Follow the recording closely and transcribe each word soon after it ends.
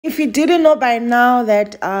If you didn't know by now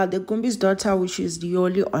that the Gumbis daughter, which is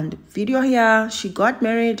Yoli on the video here, she got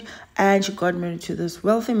married, and she got married to this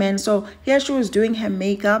wealthy man. So here she was doing her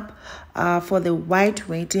makeup for the white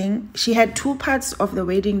wedding. She had two parts of the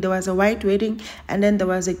wedding. There was a white wedding, and then there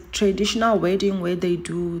was a traditional wedding where they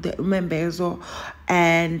do the umembezo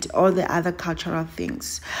and all the other cultural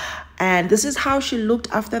things. And this is how she looked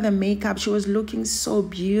after the makeup. She was looking so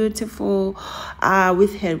beautiful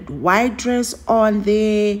with her white dress on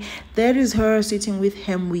there. There is her sitting with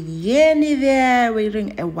him with Yeni there,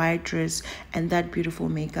 wearing a white dress and that beautiful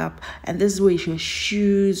makeup. And this is where her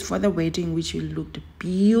shoes for the wedding, which looked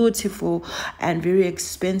beautiful and very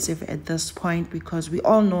expensive at this point, because we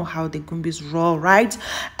all know how the Gumbis roll, right?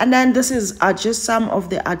 And then this is just some of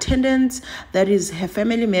the attendants. That is her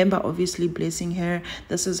family member, obviously blessing her.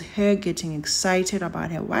 This is her getting excited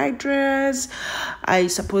about her white dress. I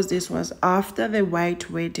suppose this was after the white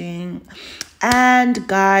wedding. And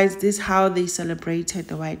guys, this is how they celebrated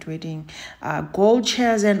the white wedding. Gold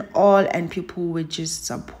chairs and all, and people were just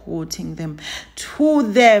supporting them to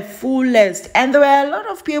their fullest. And there were a lot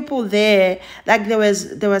of people there. Like there was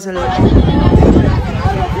a lot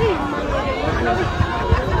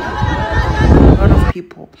of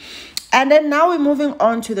people. And then now we're moving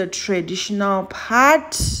on to the traditional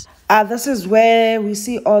part. This is where we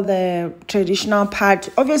see all the traditional part.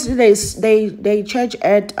 Obviously, they church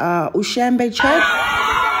at Ushembe Church.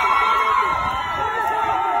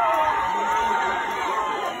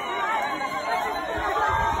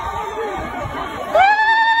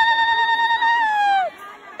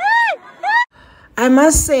 I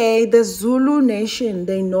must say, the Zulu nation,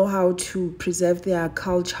 they know how to preserve their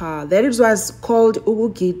culture. That is what's called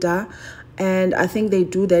Ugugida, and I think they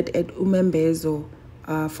do that at Umembezo.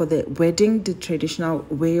 For the wedding, the traditional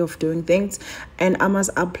way of doing things. And I must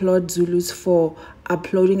applaud Zulus for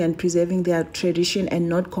uploading and preserving their tradition and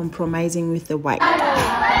not compromising with the white.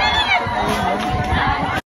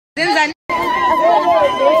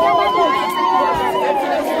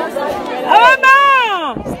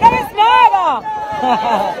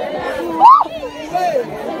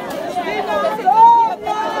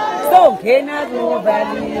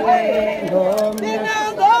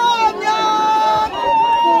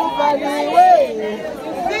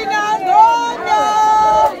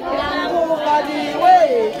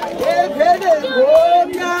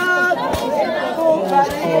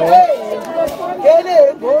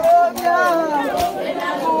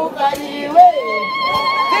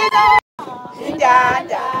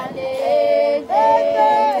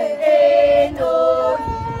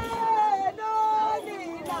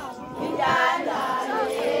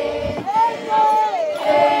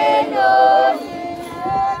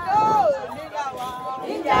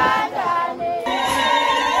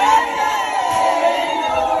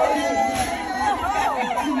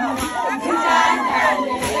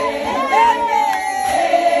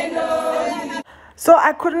 So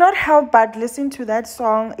I could not help but listen to that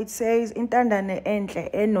song. It says Intandane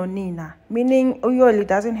enhle enonina, meaning Uyoli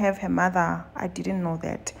doesn't have her mother. I didn't know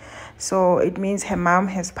that. So it means her mom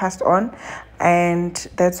has passed on, and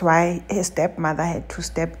that's why her stepmother had to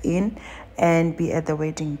step in and be at the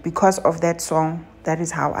wedding because of that song. That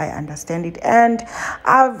is how I understand it. And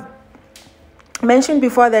I've mentioned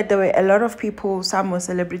before that there were a lot of people. Some were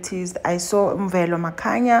celebrities. I saw Mvelo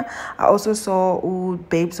Makanya. I also saw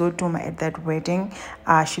Babes Oduma at that wedding.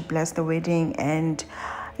 She blessed the wedding, and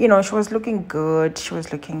you know, she was looking good. She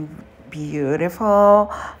was looking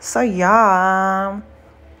beautiful. So yeah,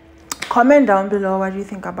 comment down below what you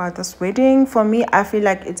think about this wedding. For me, I feel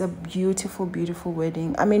like it's a beautiful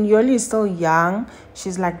wedding. I mean, Yoli is still young.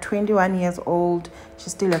 She's like 21 years old.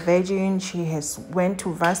 She's still a virgin. She has went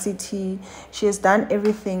to varsity. She has done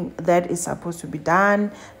everything that is supposed to be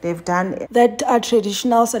done. They've done that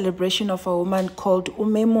traditional celebration of a woman called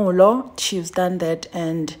umemulo. She's done that,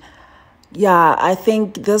 and yeah, I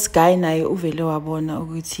think this guy naye uvele wabona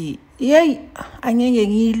ukuthi yey angeke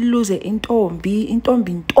ngilose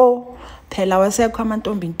intombi nto phela wasekho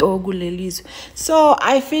amantombi nto kulelizwe. So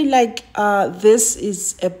I feel like this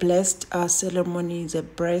is a blessed ceremony. It's a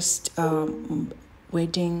blessed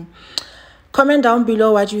wedding. Comment down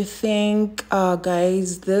below what you think,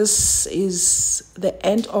 guys. This is the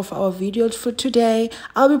end of our video for today.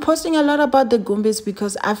 I'll be posting a lot about the Gumbis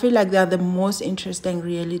because I feel like they are the most interesting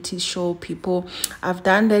reality show people. I've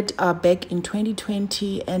done that back in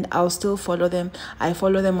 2020, and I'll still follow them. I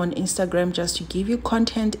follow them on Instagram just to give you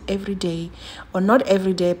content every day, or not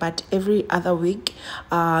every day, but every other week.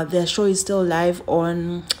 Their show is still live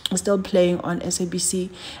on, still playing on SABC,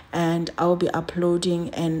 and I'll be uploading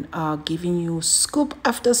and giving you you scoop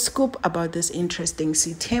after scoop about this interesting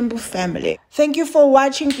Sitembu family. Thank you for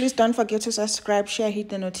watching. Please don't forget to subscribe, share, hit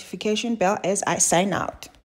the notification bell as I sign out.